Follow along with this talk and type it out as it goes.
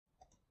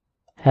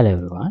Hello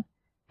everyone,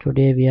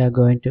 today we are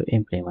going to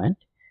implement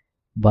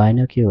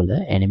binocular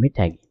enemy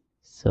tagging.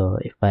 So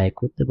if I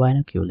equip the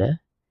binocular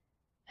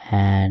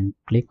and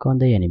click on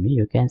the enemy,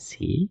 you can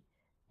see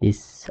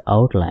this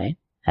outline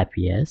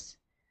appears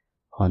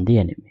on the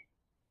enemy.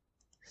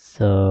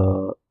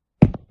 So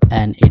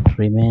and it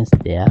remains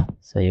there,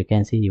 so you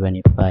can see even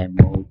if I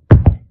move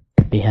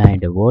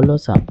behind a wall or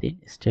something,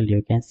 still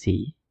you can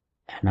see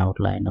an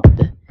outline of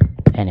the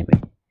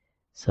enemy.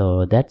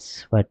 So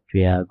that's what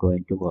we are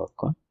going to work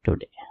on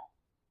today.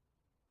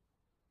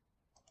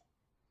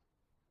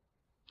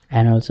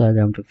 And also I'm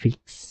going to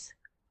fix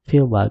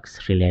few bugs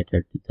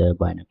related to the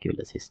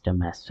binocular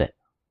system as well.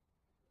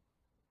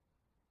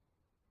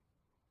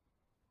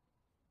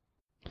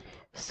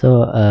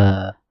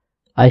 So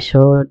I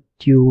showed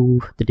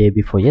you the day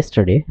before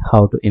yesterday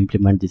how to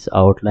implement this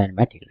outline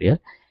material,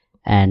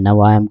 and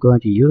now I am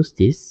going to use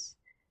this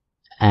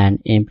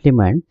and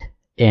implement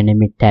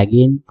enemy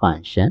tagging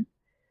function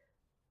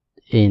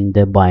in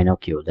the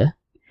binocular.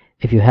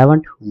 If you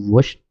haven't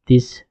watched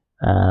this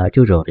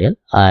tutorial,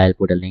 I'll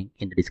put a link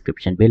in the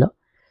description below.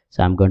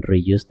 So I'm going to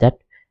reuse that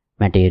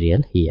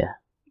material here.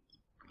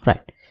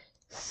 Right.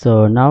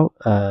 So now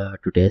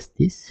to test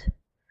this,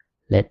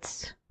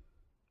 let's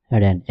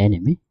add an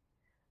enemy.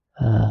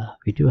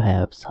 We do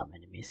have some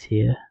enemies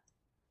here,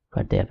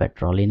 but they are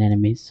patrolling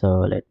enemies. So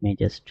let me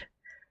just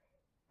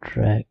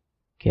drag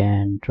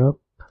and drop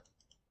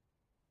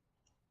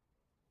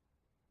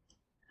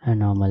a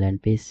normal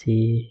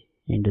NPC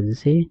into the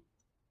scene.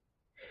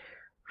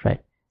 Right.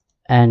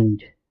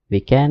 And we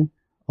can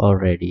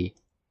already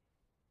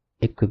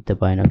equip the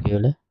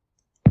binocular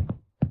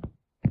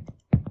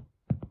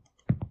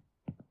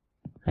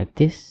like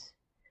this,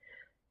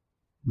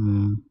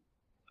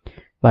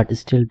 but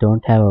still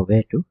don't have a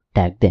way to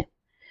tag them.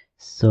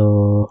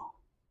 So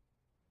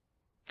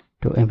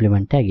to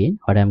implement tagging,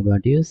 what I'm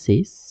going to use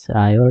is,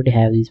 I already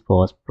have this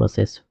post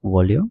process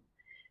volume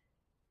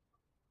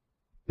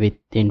with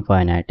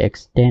infinite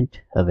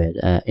extent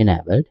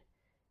enabled.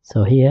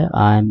 So here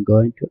I'm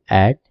going to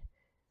add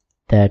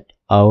that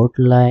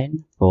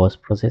outline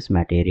post process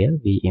material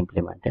we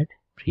implemented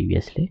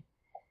previously.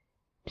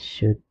 It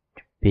should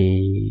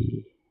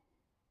be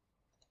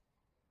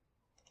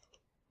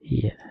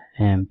here,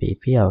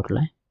 MPP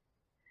outline.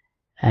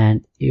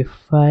 And if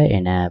I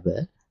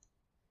enable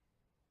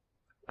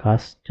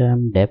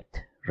custom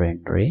depth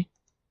rendering,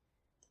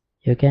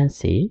 you can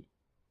see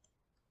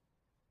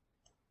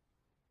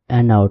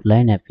an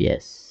outline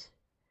appears.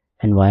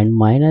 And one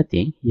minor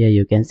thing here,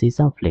 you can see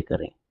some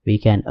flickering. We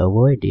can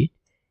avoid it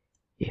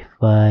if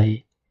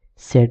I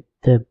set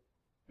the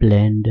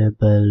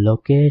blendable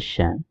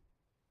location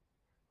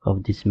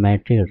of this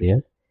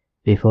material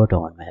before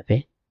tone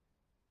mapping.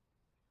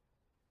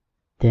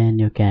 Then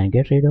you can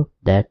get rid of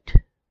that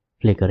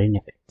flickering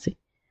effect. See,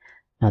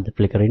 now the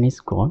flickering is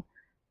gone.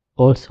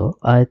 Also,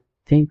 I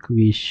think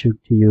we should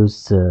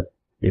use a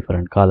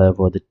different color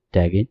for the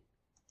tagging,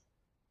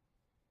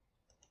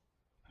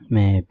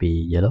 maybe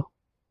yellow.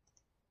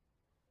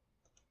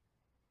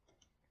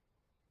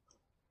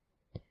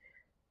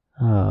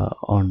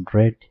 On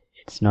red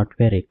it's not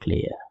very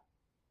clear,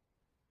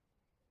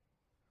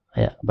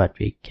 yeah, but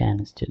we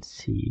can still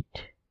see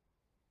it.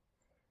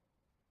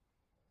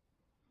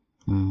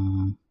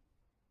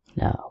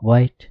 Now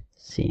white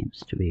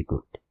seems to be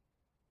good.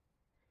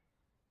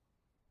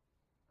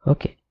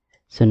 Okay,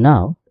 so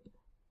now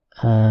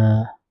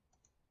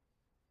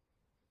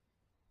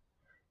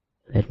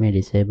let me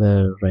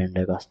disable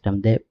render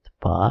custom depth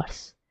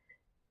parse,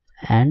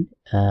 and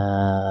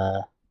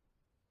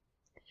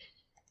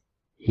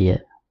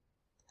here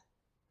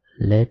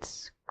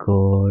let's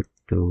go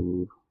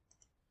to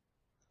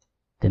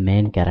the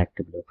main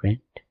character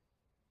blueprint,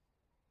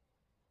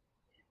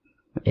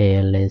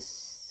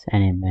 ALS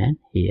animan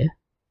here.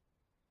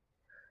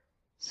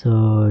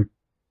 So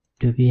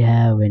do we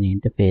have an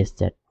interface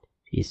that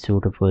is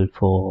suitable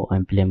for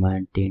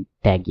implementing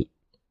tagging?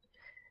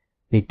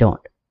 We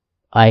don't.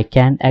 I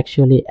can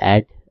actually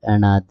add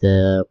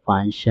another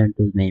function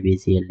to maybe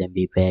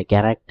CLMB pair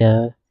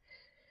character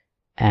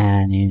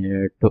and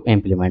to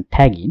implement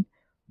tagging,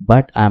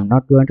 but I'm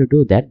not going to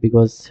do that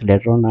because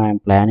later on I'm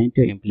planning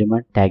to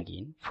implement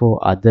tagging for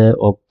other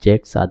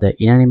objects, other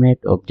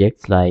inanimate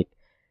objects like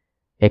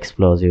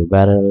explosive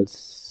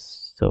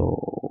barrels,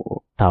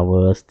 so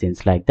towers,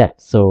 things like that.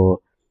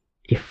 So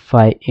if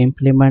I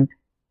implement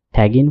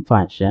tagging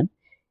function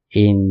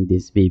in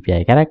this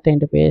BPI character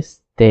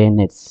interface, then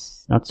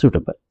it's not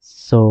suitable.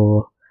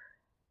 So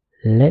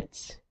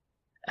let's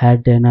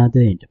add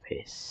another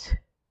interface.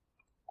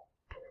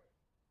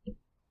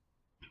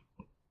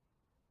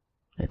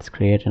 Let's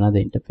create another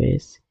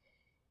interface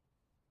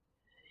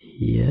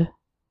here.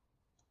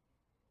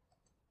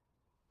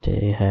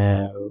 They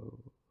have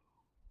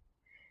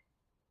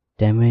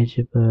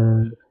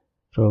damageable,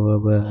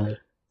 throwable,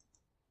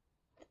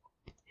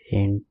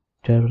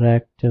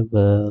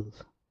 interactable.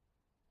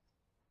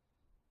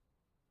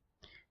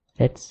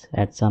 Let's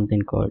add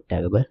something called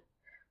taggable.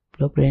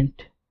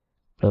 Blueprint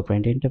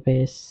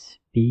interface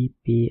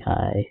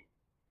BPI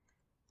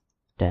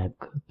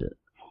taggable.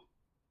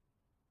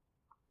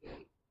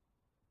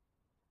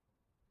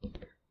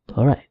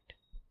 Alright,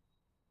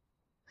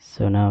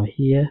 so now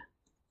here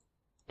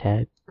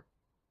tag,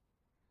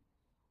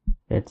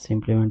 let's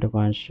implement a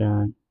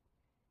function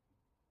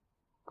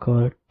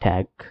called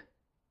tag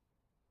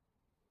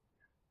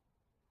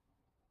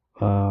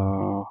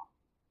on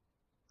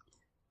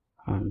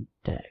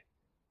tag.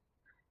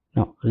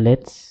 Now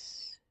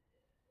let's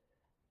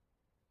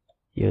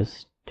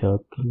use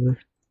toggle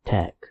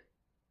tag.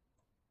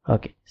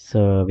 Okay,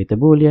 so with a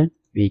boolean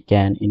we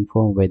can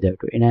inform whether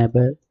to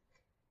enable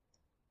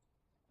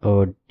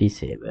or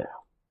disable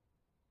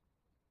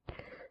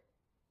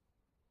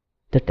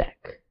the tag,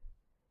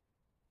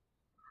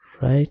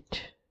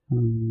 right?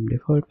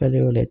 Default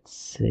value, let's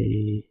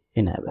say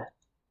enable.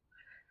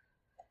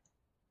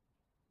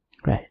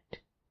 Right,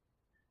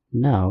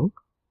 now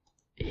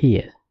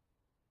here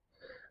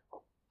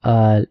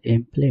I'll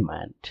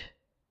implement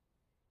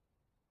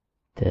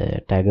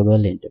the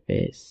taggable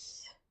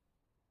interface,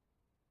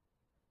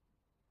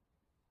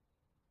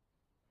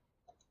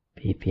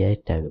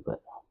 PPI taggable.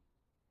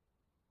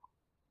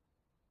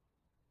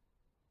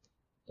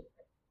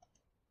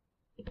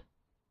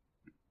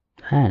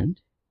 And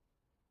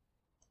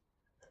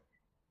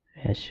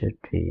where should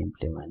we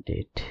implement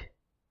it?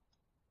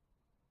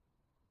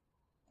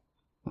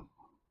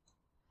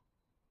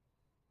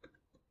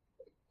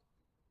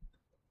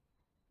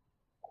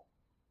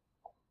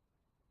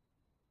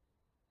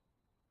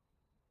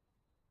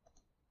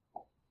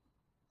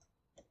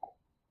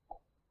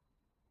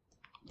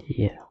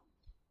 Here,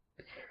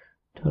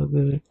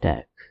 toggle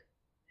tag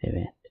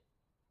event.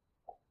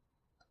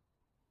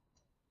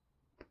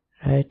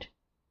 Right,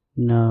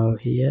 now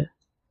here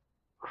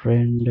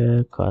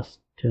render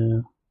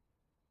custom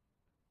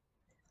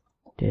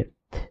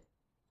depth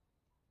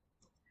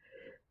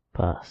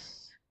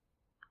pass,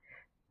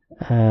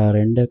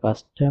 render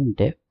custom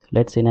depth,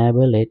 let's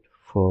enable it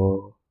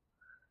for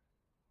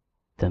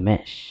the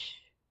mesh,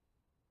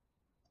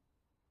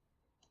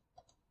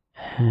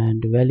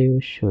 and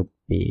value should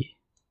be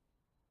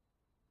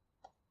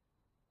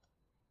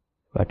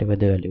whatever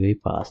the value we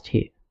passed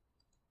here,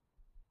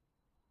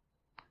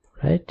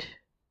 right?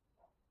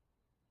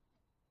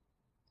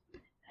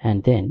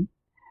 And then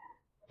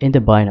in the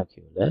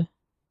binocular,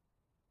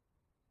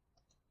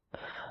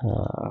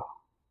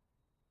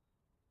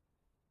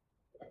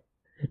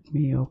 let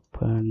me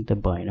open the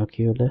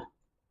binocular.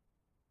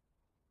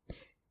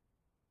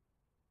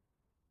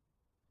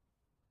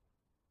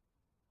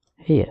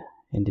 Here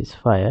in this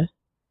fire,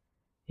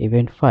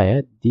 event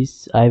fire,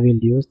 this I will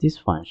use this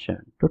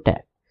function to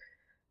tag.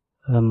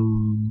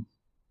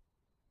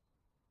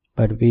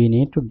 But we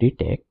need to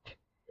detect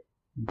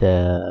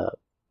the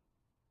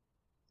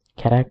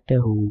character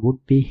who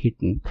would be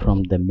hidden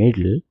from the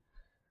middle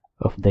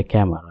of the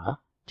camera,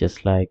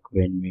 just like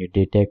when we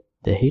detect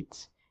the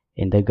hits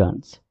in the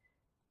guns.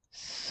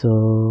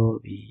 So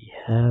we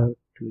have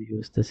to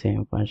use the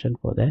same function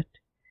for that.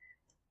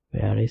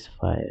 Where is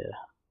fire?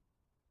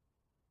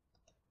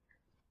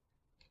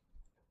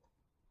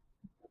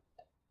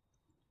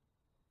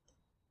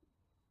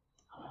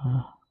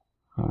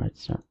 Oh,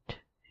 it's not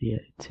here,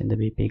 it's in the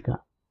BP gun.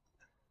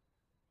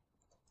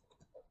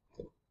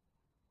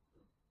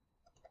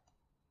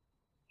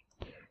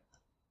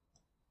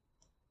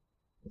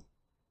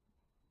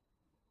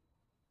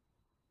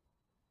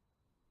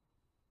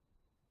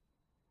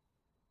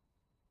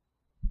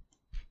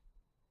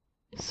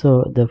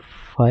 So the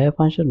fire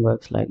function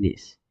works like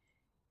this.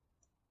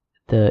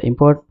 The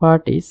important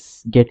part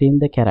is getting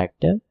the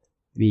character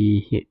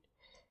we hit.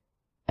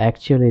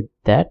 Actually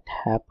that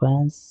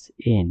happens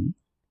in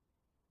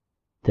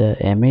the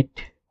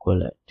emit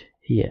bullet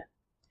here,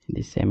 in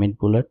this emit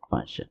bullet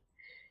function.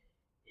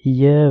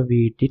 Here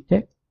we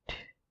detect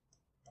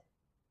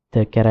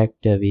the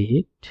character we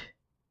hit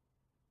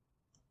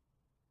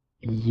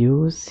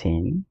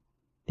using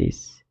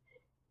this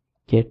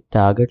get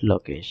target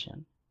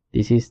location.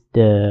 This is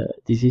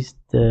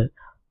the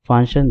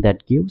function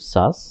that gives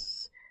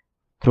us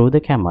through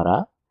the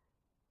camera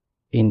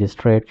in the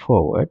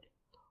straightforward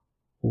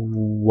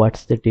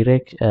what's the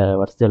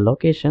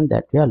location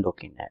that we are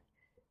looking at.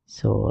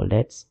 So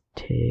let's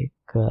take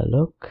a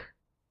look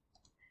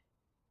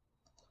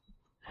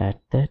at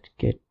that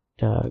get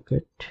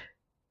target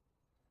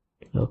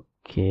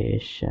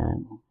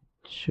location.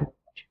 It should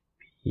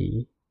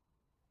be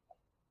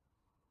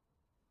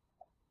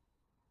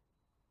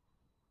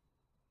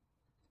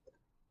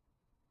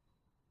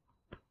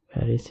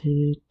where is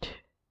it?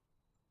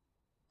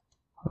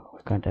 Oh,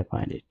 why can't I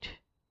find it?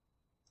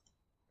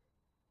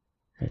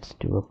 Let's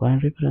do a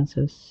point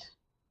references.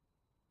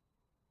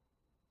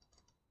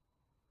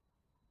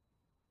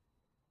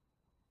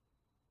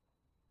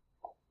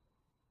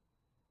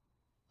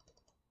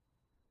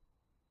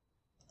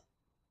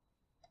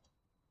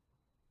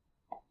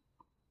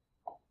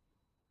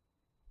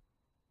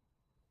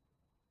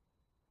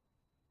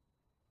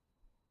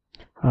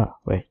 Ah,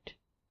 wait.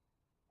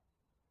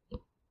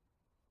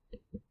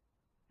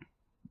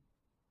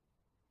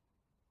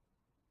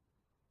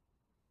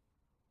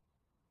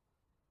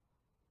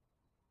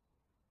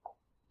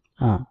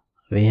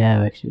 We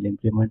have actually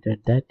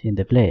implemented that in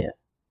the player.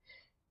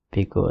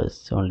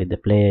 because only the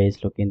player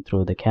is looking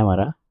through the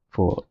camera.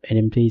 For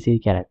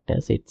NPC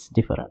characters it's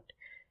different.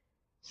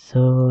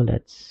 So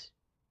let's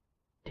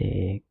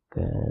take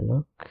a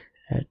look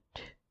at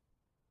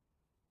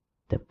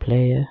the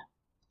player.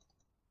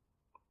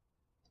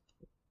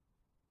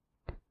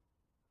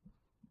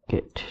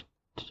 Get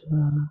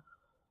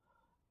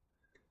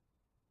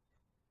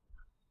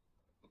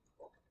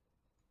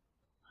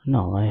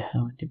no, I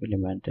haven't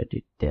implemented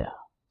it there.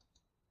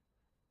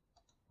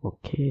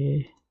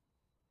 Okay.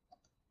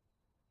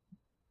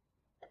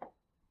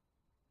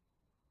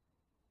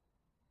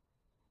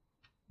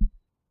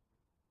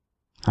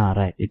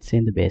 Alright, it's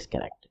in the base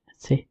character.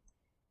 See,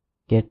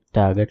 get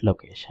target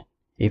location.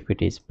 If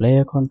it is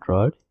player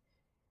controlled,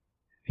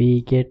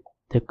 we get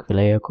the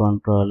player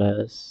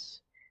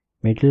controller's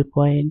middle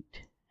point,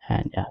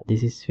 and yeah,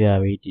 this is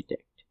where we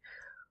detect.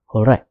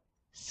 Alright,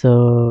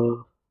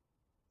 so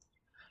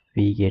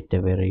we get a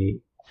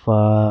very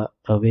far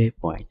away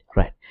point,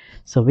 right?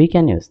 So we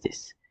can use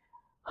this.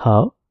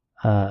 How?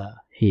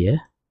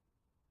 Here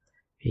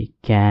we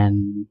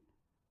can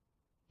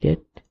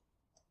get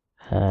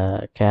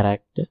a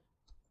character.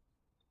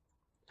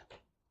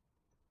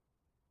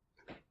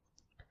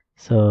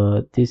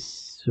 So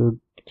this should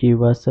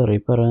give us a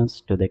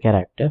reference to the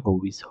character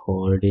who is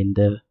holding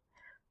the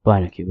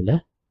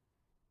binocular.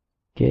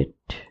 Get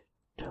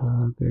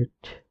target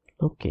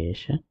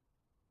location.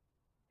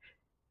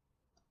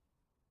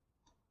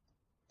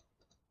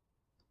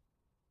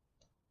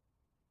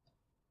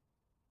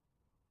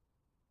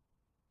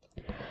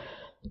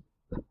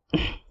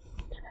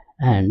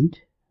 And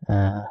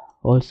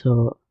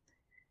also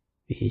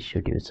we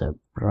should use a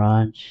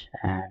branch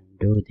and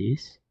do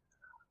this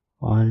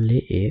only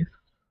if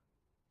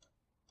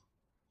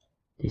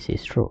this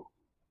is true.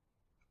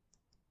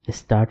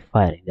 Start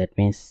firing, that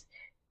means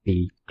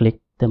we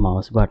click the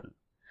mouse button.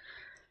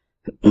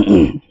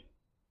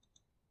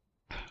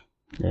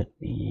 Let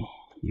me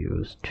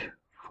use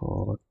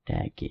for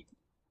tagging.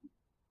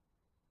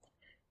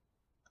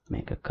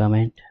 Make a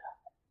comment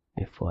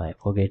before I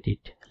forget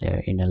it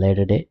in a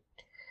later date.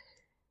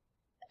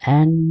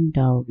 And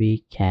now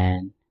we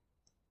can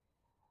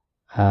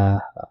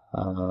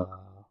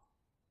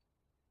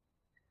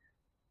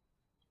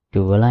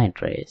do a line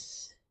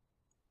trace.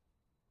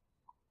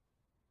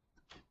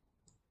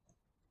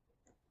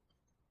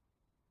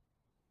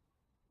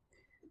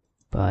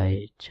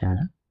 By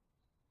channel,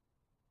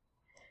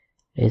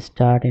 a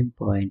starting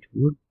point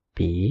would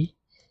be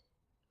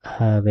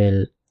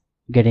well,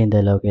 getting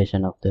the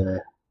location of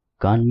the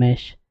gun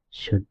mesh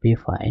should be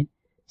fine.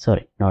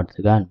 Sorry, not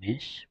the gun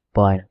mesh,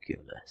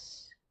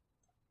 binoculars.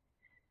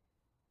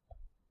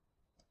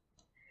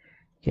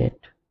 Get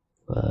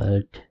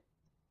world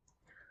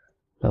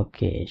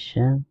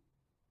location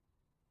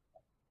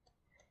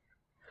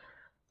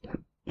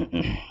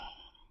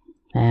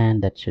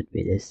and that should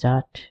be the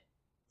start,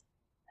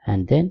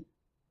 and then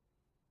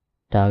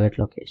target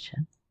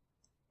location.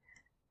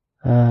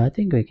 I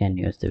think we can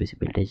use the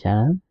visibility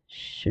channel,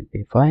 should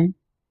be fine.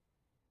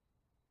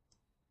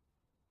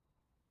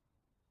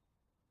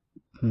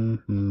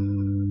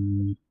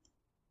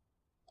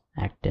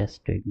 Actors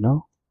to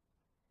ignore.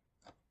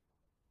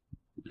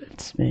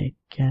 Let's make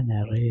an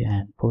array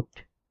and put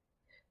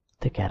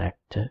the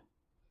character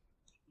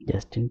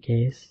just in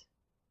case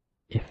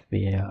if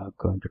we are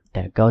going to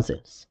tag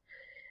ourselves.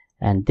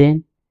 And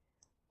then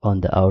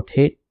on the out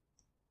hit,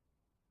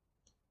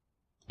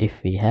 if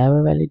we have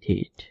a valid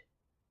hit,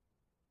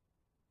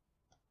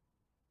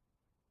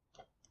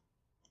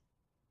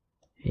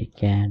 we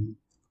can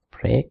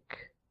break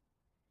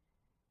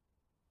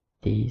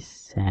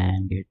this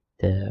and get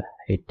the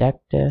hit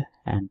actor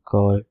and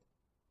call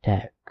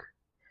tag,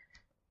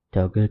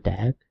 toggle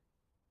tag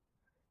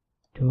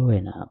to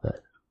enable.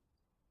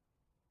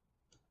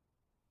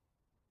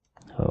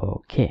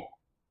 Okay,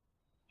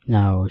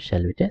 now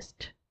shall we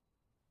test?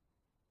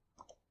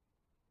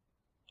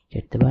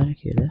 Get the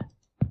binocular,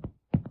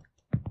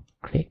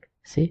 click,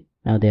 see,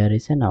 now there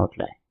is an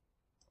outline.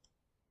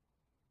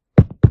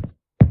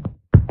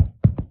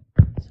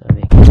 So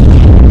we can...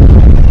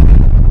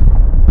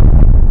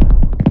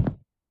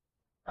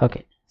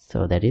 Okay,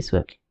 so that is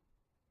working.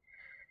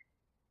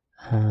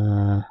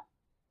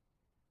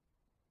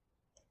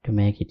 To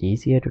make it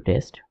easier to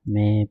test,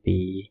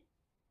 maybe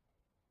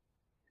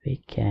we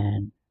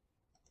can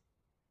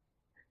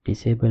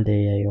disable the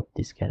AI of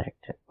this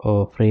character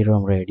or free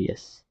roam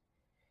radius.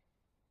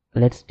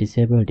 Let's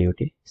disable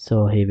duty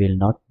so he will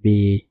not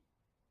be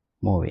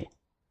moving.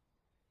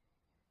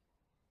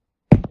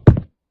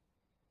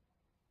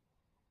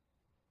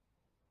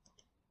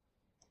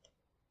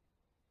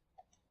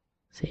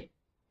 See,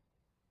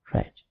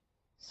 right?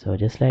 So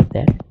just like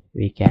that,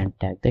 we can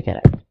tag the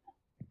character.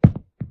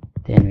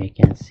 Then we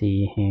can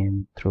see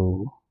him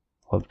through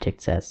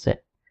objects as well.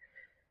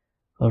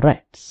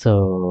 Alright,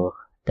 so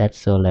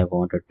that's all I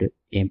wanted to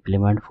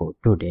implement for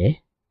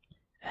today.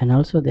 And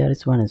also there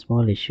is one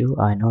small issue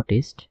I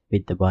noticed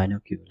with the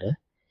binocular,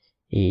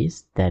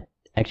 is that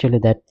actually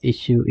that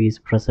issue is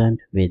present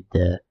with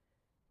the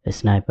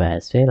sniper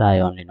as well. I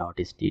only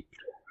noticed it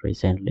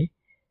recently.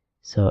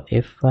 So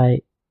if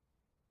I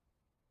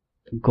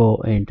go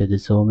into the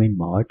zoom in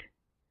mode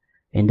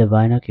in the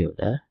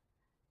binocular,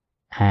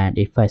 and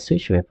if I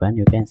switch weapon,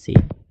 you can see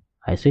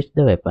I switch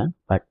the weapon,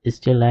 but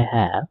still I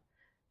have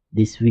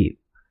this view,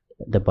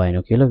 the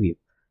binocular view.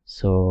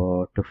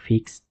 So to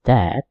fix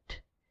that,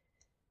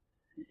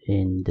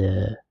 in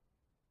the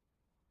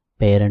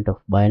parent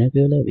of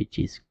binocular, which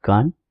is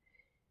gun,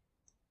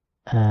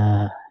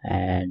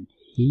 and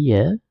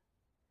here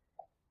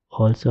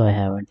also I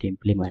haven't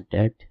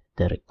implemented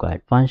the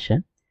required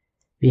function,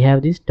 we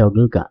have this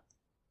toggle gun.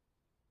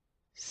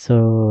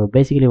 So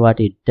basically what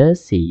it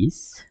does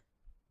is,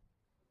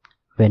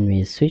 when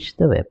we switch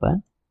the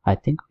weapon, I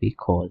think we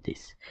call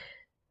this,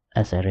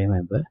 as I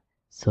remember,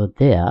 so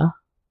there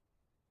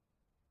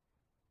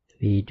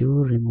we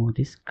do remove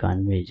this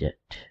gun widget.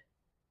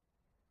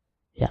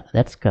 Yeah,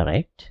 that's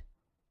correct.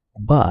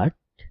 But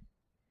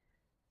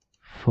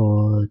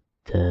for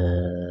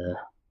the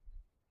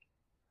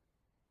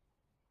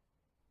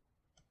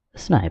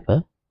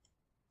sniper,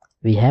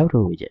 we have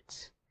two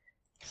widgets.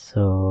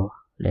 So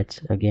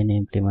let's again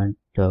implement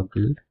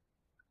toggle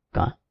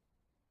gun.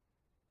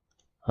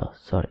 Oh,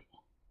 sorry.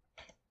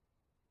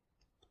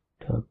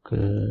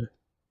 Toggle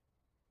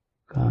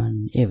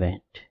gun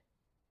event.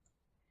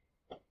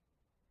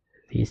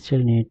 We still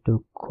need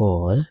to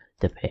call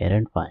the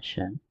parent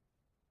function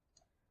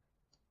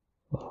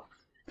of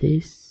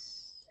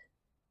this,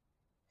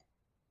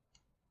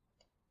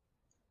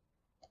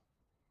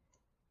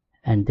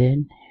 and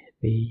then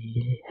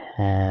we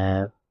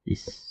have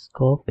this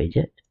scope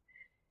widget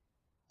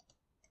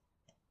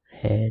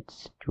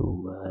heads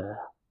to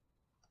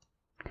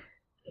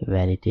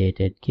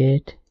validated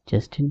get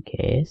just in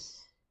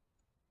case,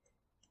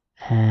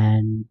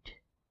 and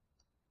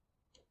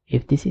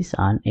if this is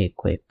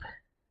unequipped,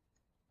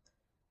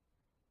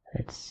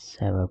 let's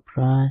have a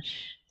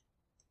branch.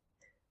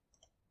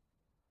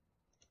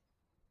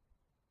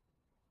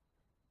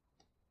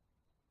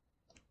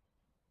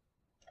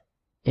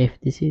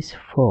 If this is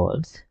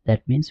false,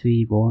 that means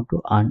we want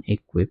to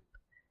unequip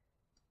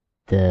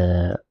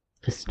the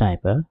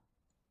sniper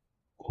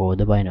or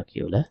the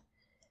binocular.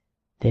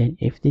 Then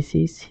if this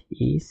is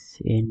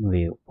in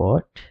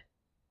viewport,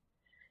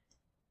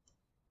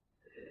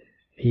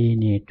 we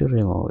need to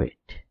remove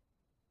it.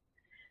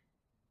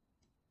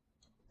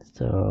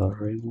 So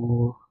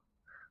remove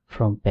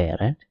from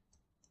parent,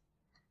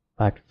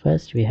 but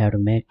first we have to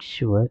make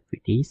sure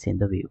it is in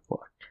the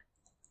viewport.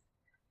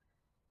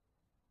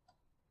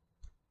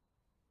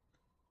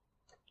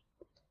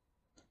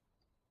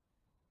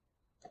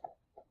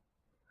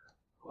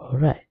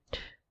 Alright, I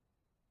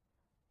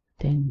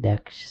think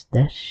that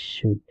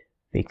should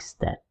fix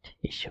that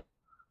issue.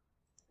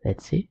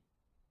 Let's see.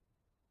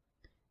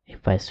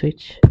 If I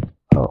switch,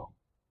 oh,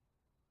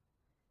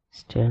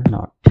 still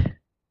not.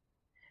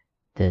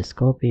 The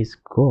scope is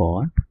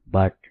gone,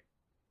 but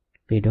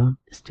we don't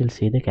still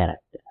see the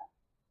character.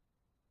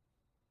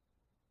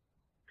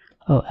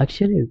 Oh,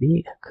 actually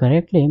we have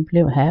correctly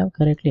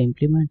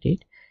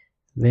implemented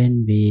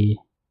when we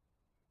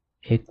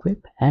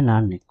equip and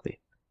unequip.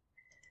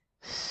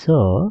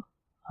 So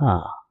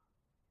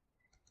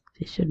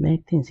this should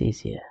make things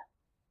easier.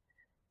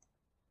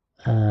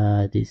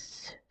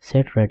 This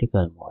set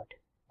reticle mode,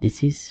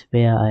 this is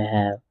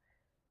where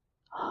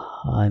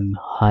I'm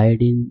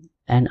hiding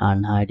and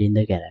unhiding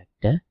the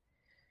character.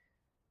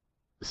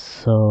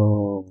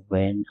 So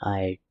when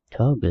I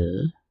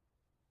toggle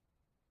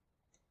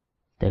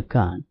the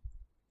gun,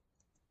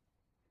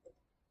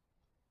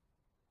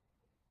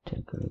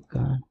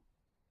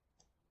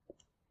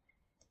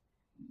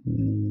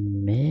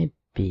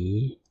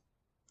 maybe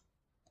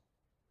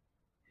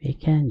we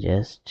can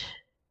just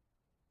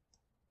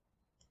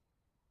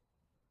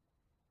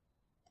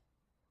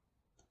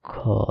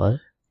call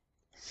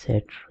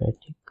set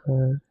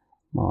reticle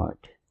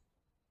mode.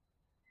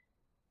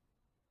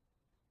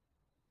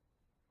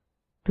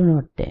 Do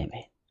not damn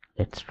it.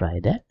 Let's try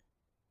that.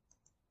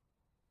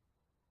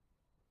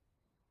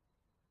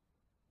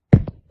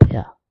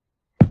 Yeah,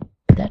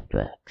 that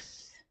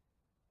works.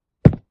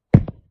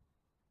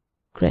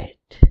 Great.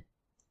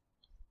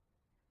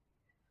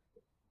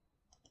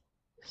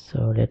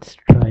 So let's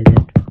try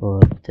that for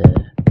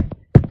the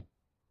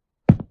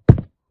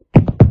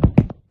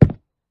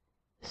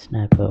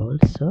sniper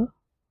also.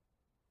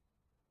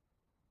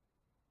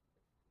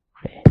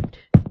 Great.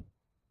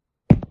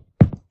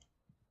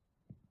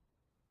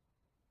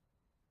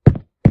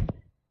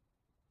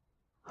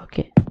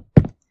 Okay,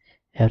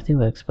 everything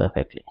works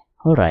perfectly.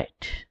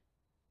 Alright,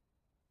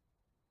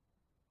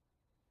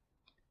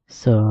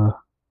 so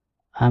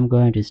I'm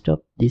going to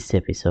stop this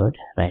episode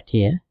right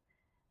here,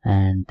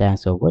 and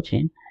thanks for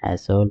watching.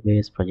 As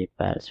always, project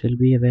files will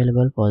be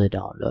available for the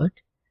download.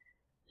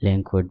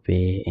 Link would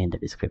be in the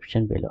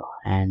description below,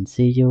 and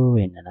see you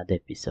in another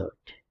episode.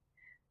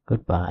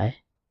 Goodbye.